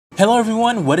Hello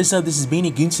everyone, what is up? This is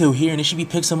BeatnikGunso here, and it should be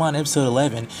Pixelmon episode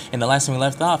 11. And the last time we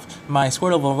left off, my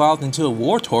Squirtle evolved into a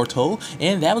war turtle,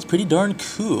 and that was pretty darn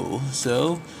cool.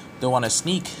 So, don't want to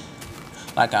sneak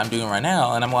like I'm doing right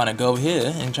now, and I'm going to go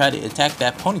here and try to attack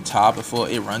that Ponyta before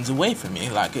it runs away from me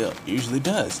like it usually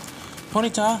does.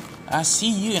 Ponyta, I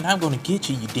see you, and I'm going to get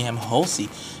you, you damn Halsey.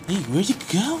 Hey, where you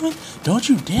going? Don't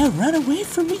you dare run away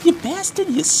from me, you bastard,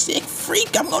 you sick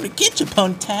freak. I'm going to get you,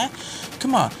 Ponyta.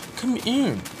 Come on, come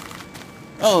in.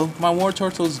 Oh, my war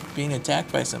turtle's being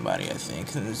attacked by somebody, I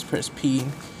think. And just press P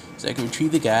so I can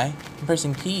retrieve the guy. I'm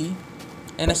pressing P,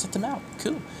 and I sent him out.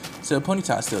 Cool. So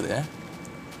Ponyta's still there.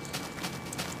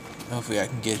 Hopefully I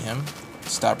can get him.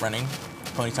 Stop running,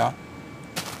 Ponyta.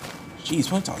 Jeez,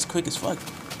 Ponyta's quick as fuck.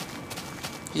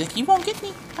 He's like, you won't get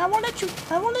me. I won't let you.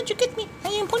 I won't let you get me. I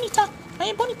am Ponyta. I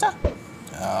am Ponyta.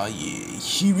 Oh yeah,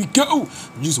 here we go.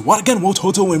 Use a water gun, war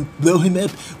turtle, and blow him up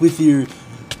with your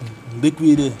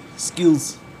liquid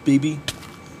skills, baby.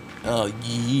 Oh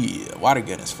yeah, water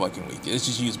gun is fucking weak. Let's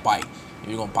just use bite.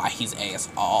 You're gonna bite his ass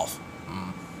off.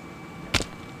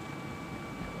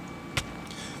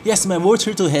 Yes, my war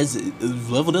turtle has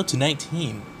leveled up to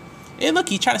 19. Hey, look,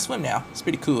 he's trying to swim now. It's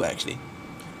pretty cool, actually.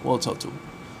 War turtle.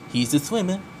 He's the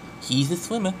swimmer. He's the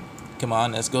swimmer. Come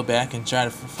on, let's go back and try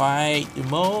to fight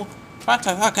Mo.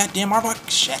 Oh, goddamn Arbok.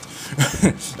 Shit.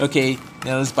 Okay,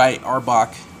 now let's bite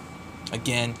Arbok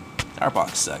again.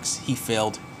 Arbok sucks. He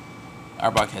failed.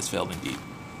 Arbok has failed indeed.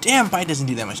 Damn, bite doesn't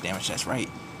do that much damage. That's right.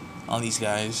 On these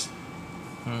guys.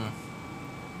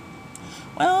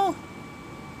 Well,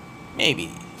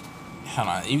 maybe. I don't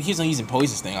know. If he keeps on using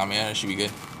poison thing on me, that should be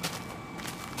good.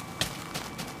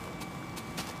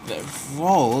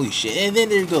 Whoa, holy shit. And then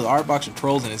there goes Arbok and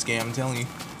trolls in this game, I'm telling you.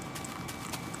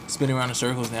 Spinning around in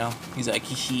circles now. He's like,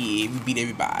 hee, we beat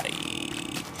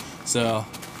everybody. So,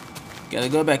 gotta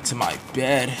go back to my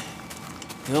bed.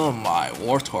 Kill my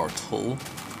war turtle,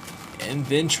 and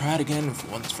then try it again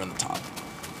once from the top.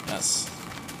 Yes.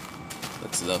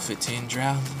 That's level 15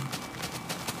 drowsy.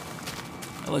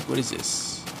 Oh, look, what is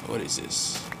this? What is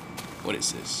this? What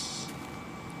is this?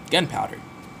 Gunpowder.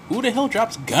 Who the hell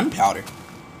drops gunpowder?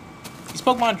 These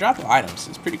Pokemon drop items.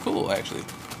 It's pretty cool, actually.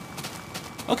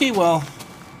 Okay, well,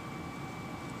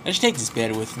 I should take this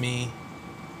bed with me,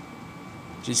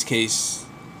 just in case.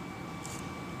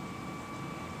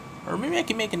 Or maybe I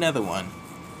can make another one.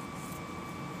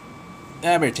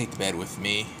 I better take the bed with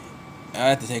me. I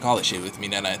have to take all the shit with me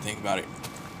now that I think about it.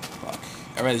 Fuck.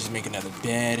 I'd rather just make another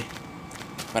bed.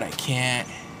 But I can't.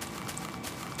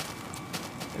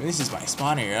 And this is my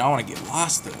spawn area. I don't want to get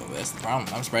lost, though. That's the problem.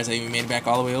 I'm surprised I even made it back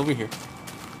all the way over here.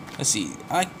 Let's see.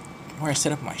 I like where I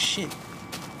set up my shit.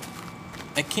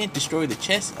 I can't destroy the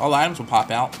chest. All the items will pop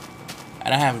out.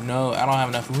 And I don't have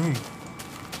enough room.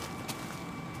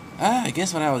 I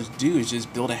guess what I would do is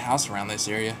just build a house around this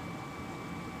area.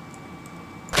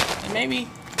 And maybe,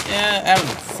 yeah, I have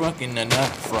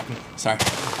sorry.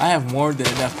 I have more than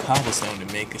enough cobblestone to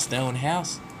make a stone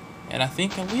house. And I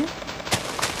think I will.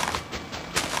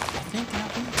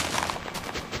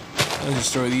 I'll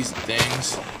destroy these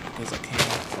things because I can.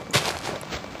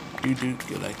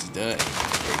 Get like to die.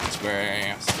 Break the square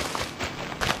ass.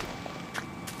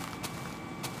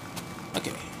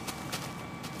 Okay.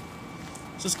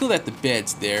 So it's cool that the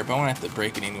bed's there, but I won't have to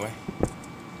break it anyway.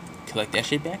 Collect that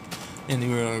shit back. And then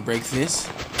we're gonna break this.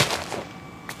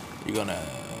 You're gonna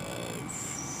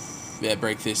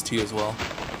break this too as well.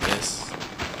 This.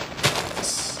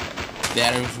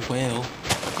 That as well.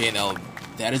 Okay, now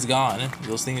that is gone.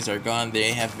 Those things are gone.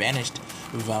 They have vanished.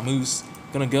 Vamos.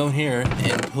 Gonna go in here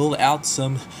and pull out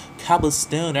some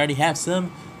cobblestone. I already have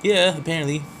some. Yeah,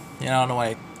 apparently. Yeah, I don't know why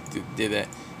I did that.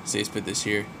 So let's put this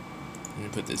here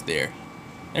and put this there.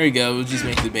 There we go. We'll just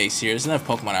make the base here. There's enough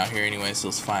Pokemon out here anyway, so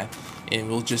it's fine. And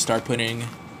we'll just start putting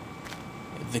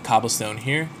the cobblestone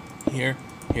here, here,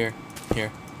 here,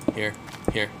 here, here,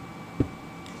 here,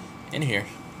 and here.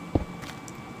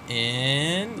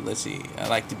 And let's see. I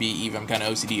like to be even. I'm kind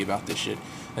of OCD about this shit.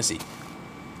 Let's see.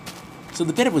 So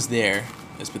the bed was there.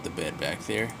 Let's put the bed back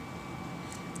there.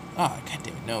 Ah, oh, god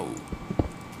damn it, no.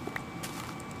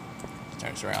 Let's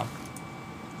turn this around.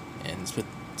 And let's put.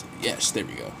 Yes, there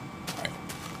we go. Alright.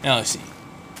 Now let's see.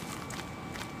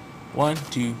 1,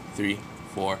 2, 3,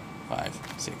 4, 5,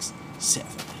 6,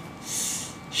 7.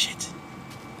 Shit.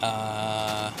 7?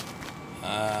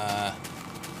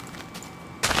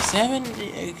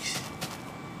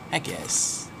 I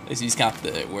guess. Let's just count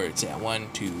the where it's at. 1,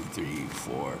 2, 3,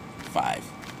 4, 5.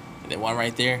 And then one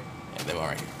right there. And then one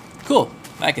right here. Cool.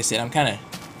 Like I said, I'm kinda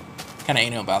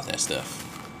anal about that stuff.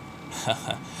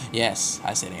 Yes,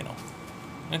 I said anal.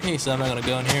 Okay, so I'm not gonna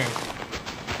go in here.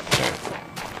 Sure.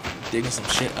 digging some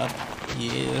shit up.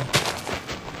 Yeah.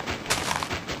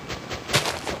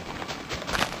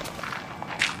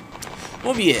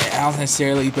 Won't be a house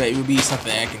necessarily, but it would be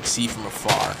something I can see from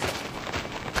afar.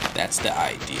 That's the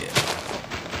idea.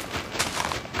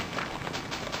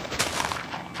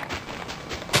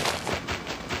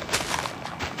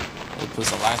 We'll put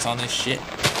some lights on this shit.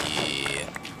 Yeah.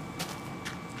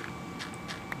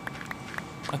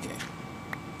 Okay.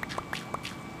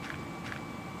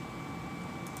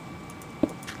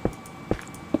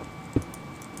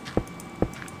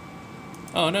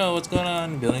 Oh no, what's going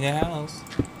on? Building a house.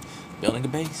 Building a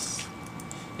base.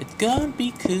 It's gonna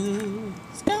be cool.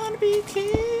 It's gonna be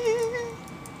cool.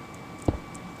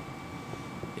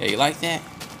 Yeah, you like that?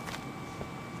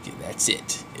 Okay, that's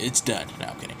it. It's done. No,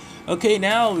 I'm kidding. Okay,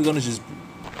 now we're gonna just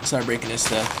start breaking this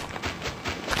stuff.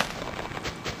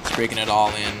 Just breaking it all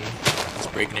in.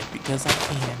 Just breaking it because I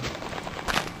can.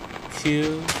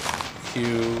 Cool.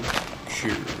 Cool.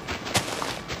 Cool.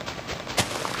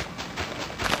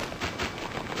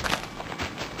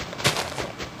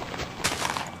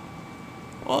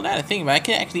 Well, now that I think about it, I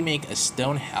can actually make a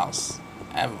stone house.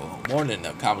 I have more than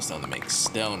enough cobblestone to make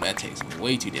stone. That takes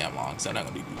way too damn long, so I'm not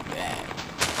going to do that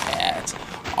at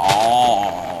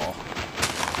all.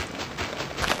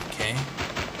 Okay.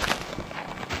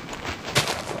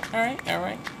 Alright,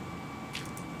 alright.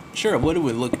 Sure, wood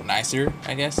would look nicer,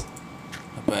 I guess.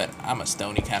 But I'm a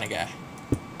stony kind of guy.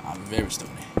 I'm very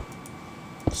stony.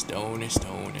 Stony,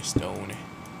 stony, stony.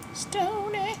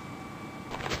 Stony.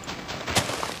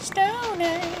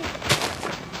 Stony.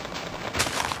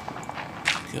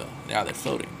 Cool. Now they're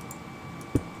floating.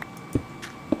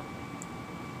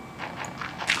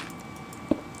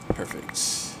 Perfect.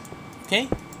 Okay.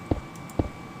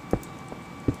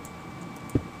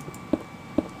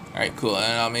 Alright, cool.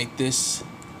 And I'll make this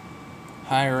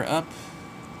higher up.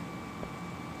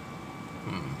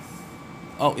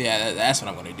 Oh, yeah, that's what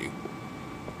I'm going to do.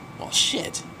 Well,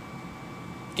 shit.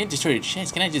 Can't destroy the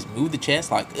chest. Can I just move the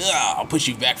chest? Like, ugh, I'll push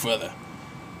you back further.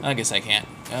 I guess I can't.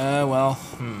 Well,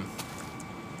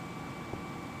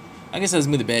 I guess I'll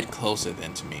move the bed closer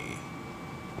then to me.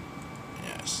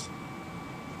 Yes.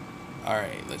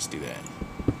 Alright, let's do that.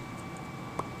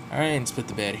 Alright, let's put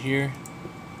the bed here.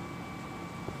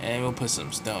 And we'll put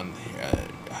some stone here,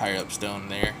 higher up stone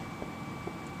there.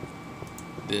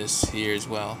 This here as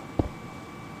well.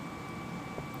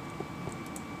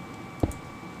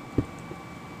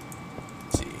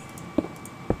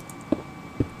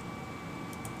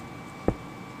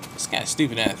 Kind of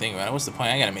stupid now to think about it. What's the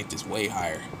point? I gotta make this way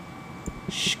higher.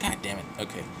 Shh, god damn it.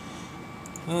 Okay.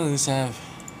 Well, let's have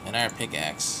an iron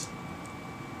pickaxe.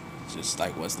 Just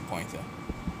like, what's the point though?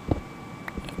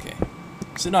 Okay.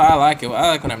 So no, I like it.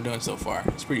 I like what I'm doing so far.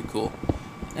 It's pretty cool.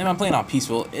 And I'm playing on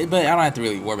peaceful, but I don't have to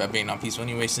really worry about being on peaceful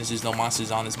anyway, since there's no monsters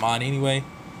on this mod anyway.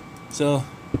 So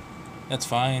that's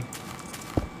fine.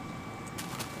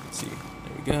 Let's see.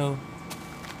 There we go.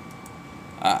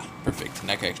 Ah, perfect.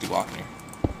 And I can actually walk in here.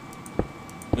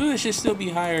 Ooh, it should still be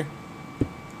higher.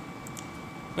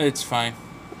 But it's fine.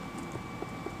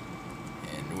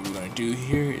 And what we're gonna do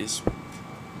here is,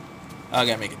 I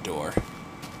gotta make a door.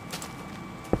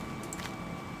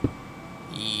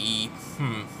 You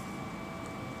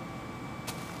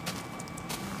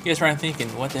guys probably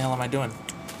thinking, what the hell am I doing?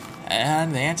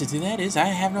 And the answer to that is, I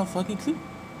have no fucking clue.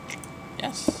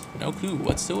 Yes, no clue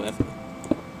whatsoever.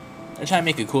 I'm trying to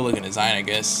make a cool looking design, I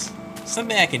guess.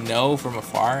 Something I can know from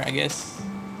afar, I guess.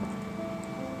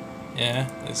 Yeah,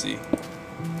 let's see.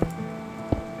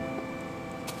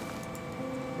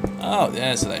 Oh,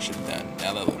 that's what I should have done.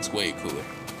 Now that looks way cooler.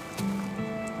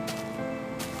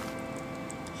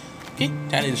 Okay,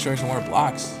 time to destroy some more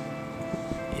blocks.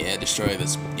 Yeah, destroy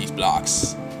these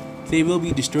blocks. They will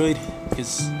be destroyed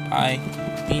because I,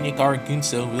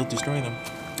 BeatnikGunso, will destroy them.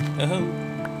 Oh.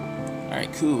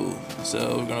 Alright, cool.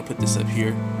 So we're gonna put this up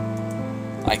here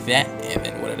like that, and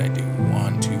then what did I do?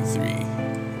 1, 2, 3.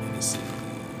 And this is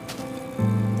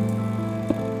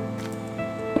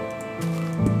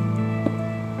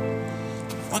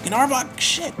fucking Arbok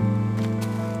shit.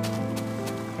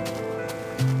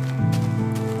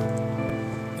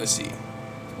 Let's see.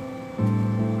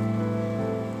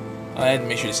 I had to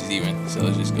make sure this is even, so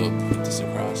let's just go put this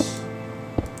across.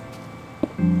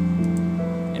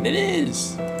 And it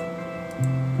is.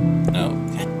 No,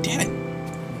 god damn it. I'm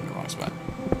in the wrong spot.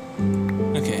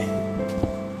 Okay.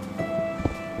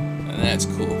 And that's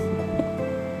cool.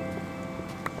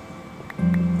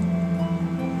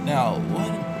 Now, what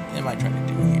am I trying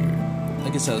to do here? I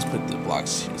guess I'll just put the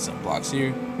blocks, some blocks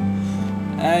here.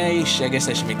 I guess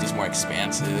I should make this more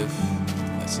expansive.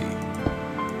 Let's see.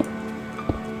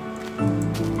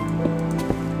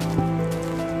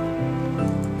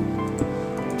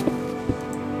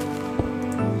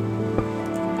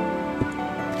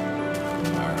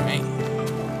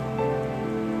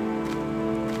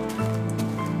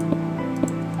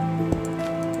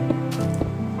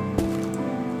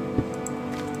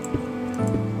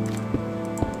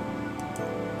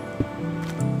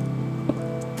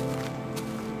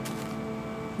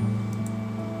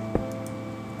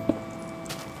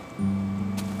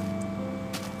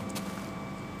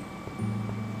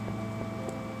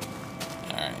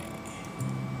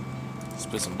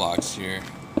 put some blocks here.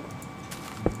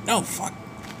 No, fuck.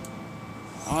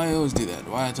 I always do that.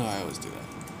 Why do I always do that?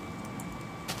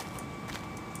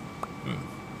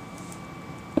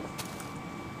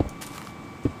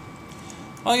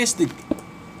 Well, I guess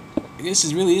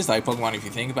this really is like Pokemon if you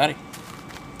think about it.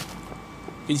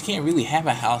 Because you can't really have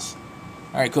a house.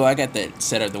 Alright, cool. I got that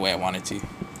set up the way I wanted to.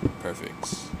 Perfect.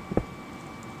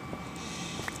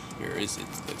 Where is it?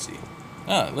 Let's see.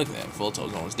 Oh, look at that.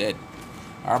 Volto's almost dead.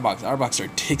 Arbok are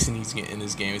dicks in this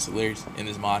game. It's hilarious. In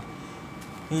this mod.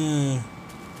 Yeah,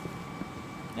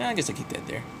 I guess I keep that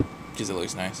there. Because it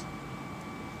looks nice.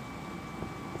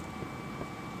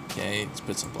 Okay, let's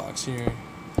put some blocks here.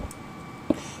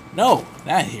 No,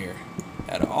 not here.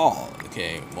 At all.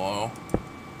 Okay, well.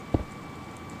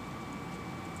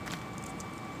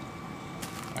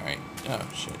 Alright. Oh,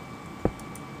 shit.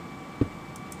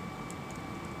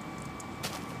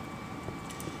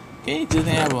 Okay, do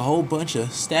they have a whole bunch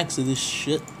of stacks of this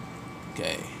shit?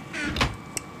 Okay.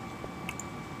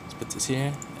 Let's put this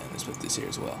here, and let's put this here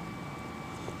as well.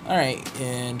 Alright,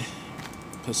 and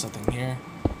put something here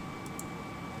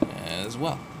as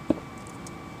well.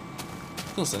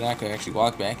 Cool, so now I can actually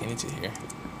walk back into here.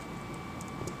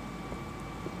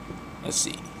 Let's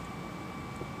see.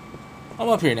 I'm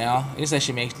up here now. I guess I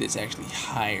should make this actually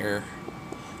higher.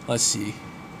 Let's see.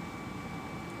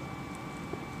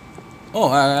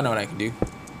 Oh, I know what I can do.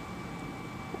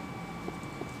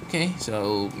 Okay,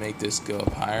 so make this go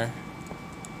up higher.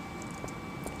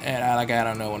 And I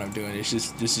don't know what I'm doing. This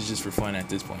is just for fun at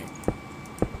this point.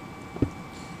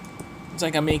 It's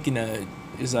like I'm making a.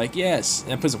 It's like yes,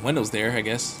 and I put some windows there. I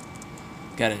guess.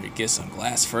 Gotta get some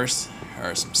glass first,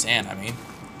 or some sand. I mean,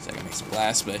 so I can make some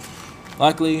glass. But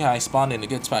luckily, I spawned in a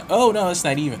good spot. Oh no, it's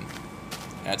not even.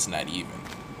 That's not even.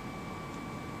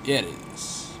 Yeah, it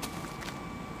is.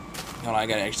 Hold on, I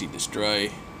gotta actually destroy.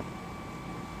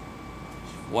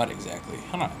 What exactly?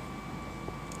 Hold on.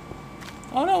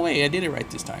 Oh no, wait, I did it right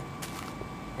this time.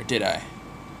 Or did I?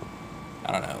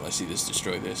 I don't know. Let's see this.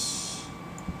 Destroy this.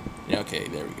 Yeah, okay,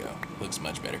 there we go. Looks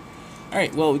much better.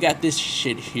 Alright, well, we got this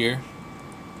shit here.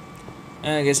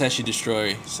 And I guess I should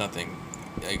destroy something.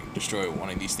 Like, destroy one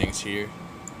of these things here.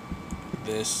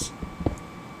 This.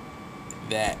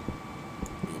 That.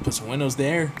 We'll put some windows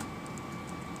there.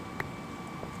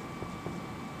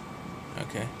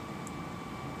 Okay.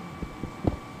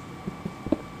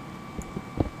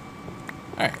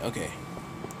 Alright, okay.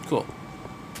 Cool.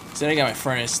 So then I got my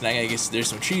furnace, and I guess there's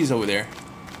some trees over there.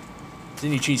 Is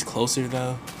any trees closer,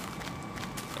 though?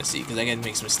 Let's see, because I gotta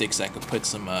make some sticks so I could put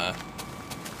some, Oh,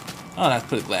 let's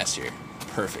put a glass here.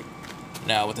 Perfect.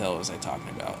 Now, what the hell was I talking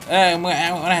about? I'm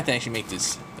gonna have to actually make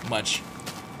this much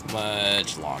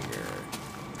longer.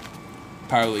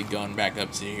 Probably going back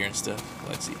up to here and stuff.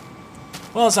 Let's see.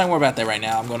 Well, let's not worry about that right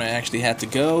now. I'm gonna actually have to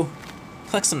go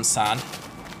collect some sand.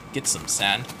 Get some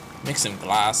sand. Make some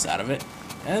glass out of it.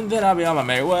 And then I'll be on my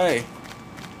merry way.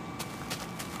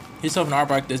 Here's hoping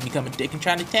Arbok doesn't become a dick and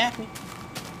trying to attack me.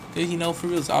 Cause you know, for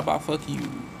real, Arbok, fuck you.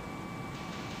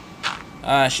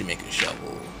 I should make a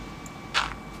shovel.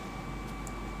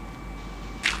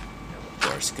 Of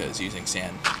course, cause using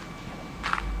sand.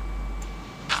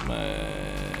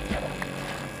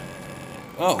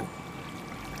 Oh.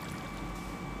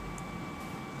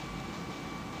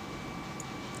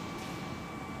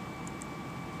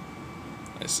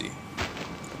 Let's see.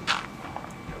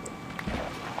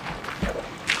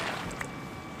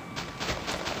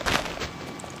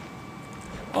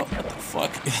 Oh, what the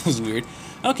fuck? That was weird.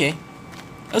 Okay.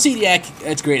 Oh, see, yeah,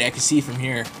 that's great. I can see from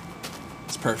here.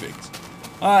 It's perfect.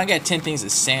 I got 10 things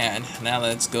of sand. Now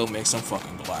let's go make some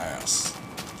fucking glass.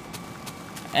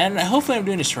 And hopefully I'm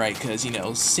doing this right, because, you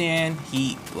know, sand,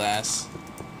 heat, glass.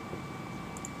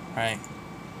 Right.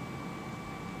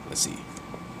 Let's see.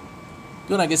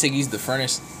 Good, I guess I can use the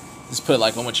furnace. Just put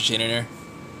like a bunch of shit in there.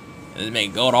 And just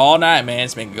make gold all night, man.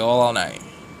 Just make gold all night.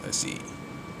 Let's see.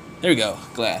 There we go.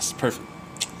 Glass. Perfect.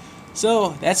 So,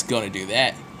 that's going to do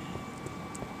that.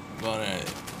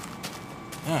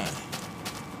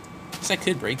 Guess I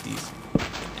could break these.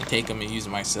 And take them and use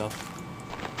them myself.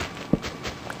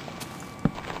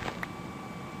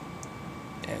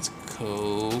 That's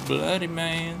cold-blooded,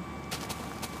 man.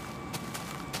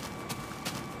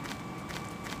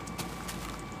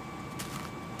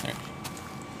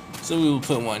 So we will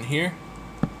put one here.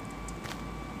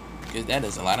 Because that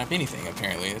doesn't line up anything,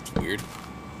 apparently. That's weird.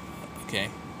 Okay.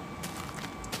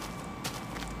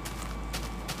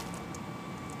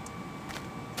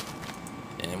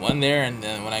 And one there, and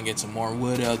then when I get some more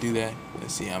wood, I'll do that.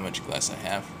 Let's see how much glass I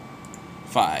have.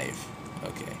 5.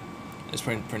 Okay. Let's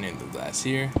print in the glass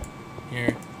here.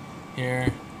 Here.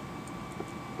 Here.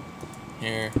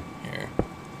 Here. Here.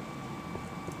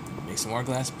 Make some more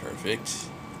glass. Perfect.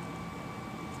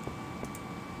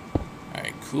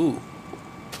 Alright, cool.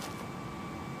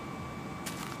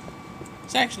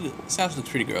 This house looks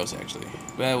pretty gross, actually.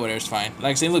 But whatever, it's fine.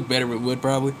 Like I said, it look better with wood,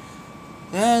 probably.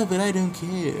 But I don't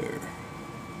care.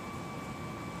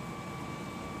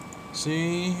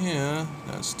 See, yeah,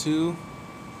 that's 2.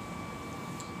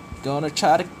 Gonna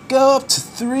try to go up to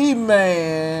 3,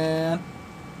 man.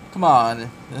 Come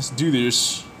on, let's do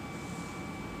this.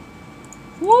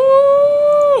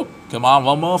 Woo! Come on,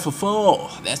 one more for 4.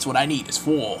 That's what I need, is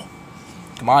 4.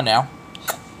 Come on now.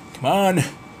 Come on.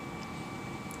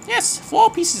 Yes, 4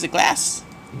 pieces of glass.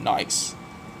 Nice.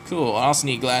 Cool, I also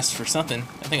need glass for something.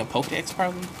 I think a Pokedex,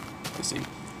 probably. Let's see.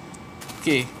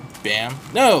 Okay, bam.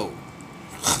 No!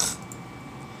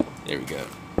 There we go.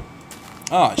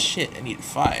 Oh, shit, I need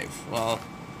 5. Well,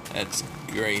 that's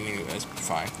great. That's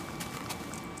fine.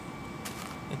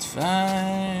 That's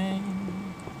fine.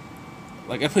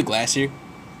 Like, I put glass here.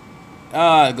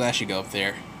 The glass should go up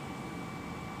there.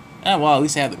 Oh, well, at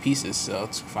least I have the pieces, so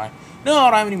it's fine. No, I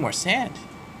don't have any more sand.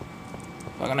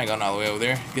 Fuck, I'm not going all the way over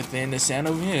there. Good thing there's sand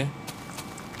over here.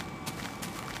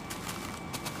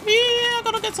 Yeah, I'm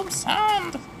gonna get some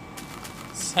sand.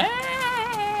 Sand.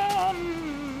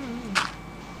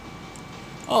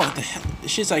 Oh, what the hell?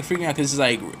 This shit's like freaking out because it's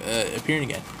like appearing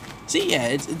again. See, yeah,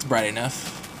 it's bright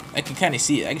enough. I can kind of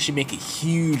see it. I should make it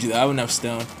huge though. I have enough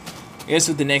stone. I guess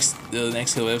what the next couple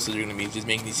episodes are gonna be just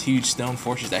making these huge stone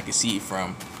fortresses that I can see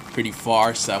from pretty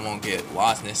far, so I won't get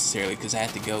lost necessarily because I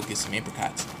have to go get some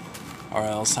apricots, or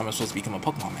else I'm supposed to become a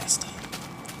Pokemon master.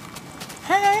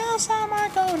 How else am I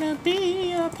gonna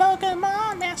be a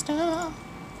Pokemon master?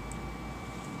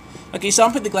 Okay, so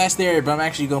I'm putting the glass there, but I'm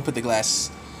actually gonna put the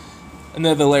glass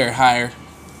another layer higher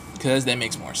because that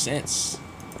makes more sense.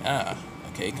 Ah,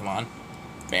 okay, come on.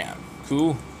 Bam.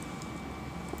 Cool.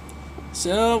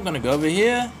 So I'm gonna go over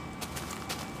here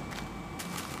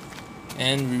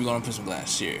and we're gonna put some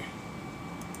glass here.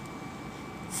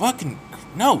 Fucking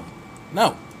no.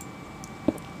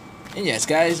 And yes,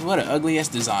 guys, what an ugly ass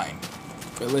design.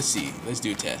 But let's see. Let's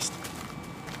do a test.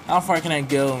 How far can I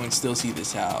go and still see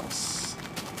this house?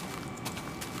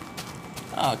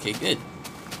 Oh, okay, good.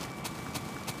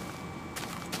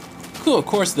 Cool, of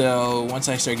course, though, once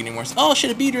I start getting more... Oh,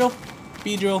 shit, a Beedrill.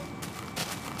 Beedrill.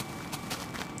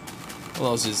 What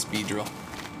else is Beedrill?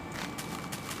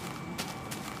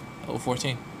 Oh,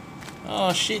 14.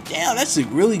 Oh, shit, damn, that's a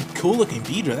really cool-looking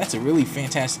Beedrill. That's a really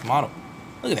fantastic model.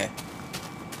 Look at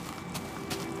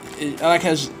that. I like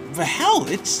how... But hell,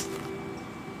 that's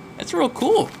real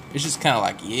cool. It's just kind of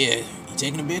like, yeah, you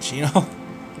taking a bitch, you know?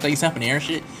 It's like it's up in the air and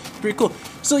shit. Pretty cool.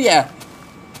 So, yeah.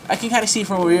 I can kind of see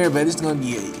from over here, but it's gonna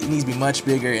be, it needs to be much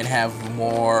bigger and have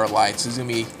more lights. So there's gonna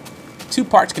be 2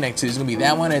 parts connected to it. There's gonna be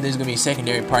that one, and there's gonna be a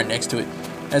secondary part next to it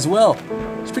as well.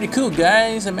 It's pretty cool,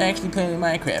 guys. I'm actually playing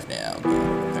Minecraft now.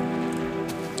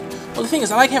 Well, the thing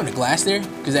is, I like having the glass there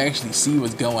because I actually see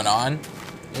what's going on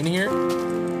in here.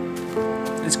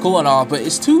 It's cool and all, but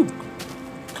it's too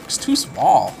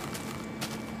small.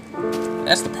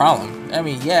 That's the problem. I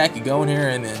mean, yeah, I could go in here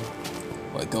and then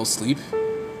go sleep.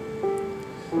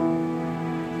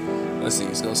 Let's see,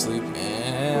 let's go sleep,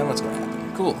 and what's gonna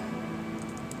happen? Cool.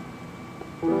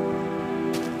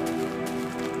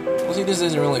 Well, see, this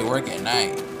doesn't really work at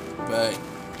night, but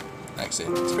like I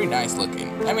said, it's pretty nice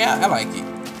looking. I mean, I like it.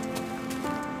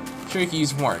 Sure, you can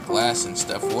use more glass and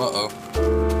stuff. Whoa.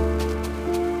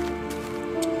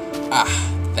 Ah,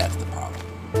 that's the problem.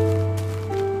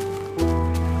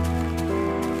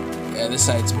 Yeah, this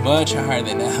side's much higher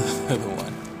than the other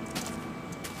one.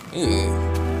 Ew.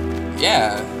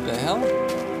 Yeah, the hell?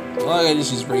 Well, I gotta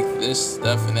just break this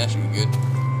stuff and that should be good.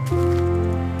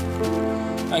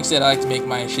 Like I said, I like to make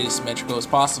my shit as symmetrical as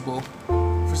possible.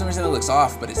 For some reason it looks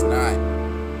off, but it's not.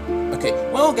 Okay,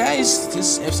 well guys,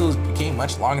 this episode became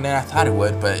much longer than I thought it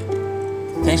would, but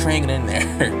thanks for hanging in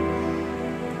there.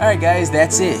 Alright guys,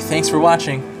 that's it. Thanks for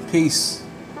watching. Peace.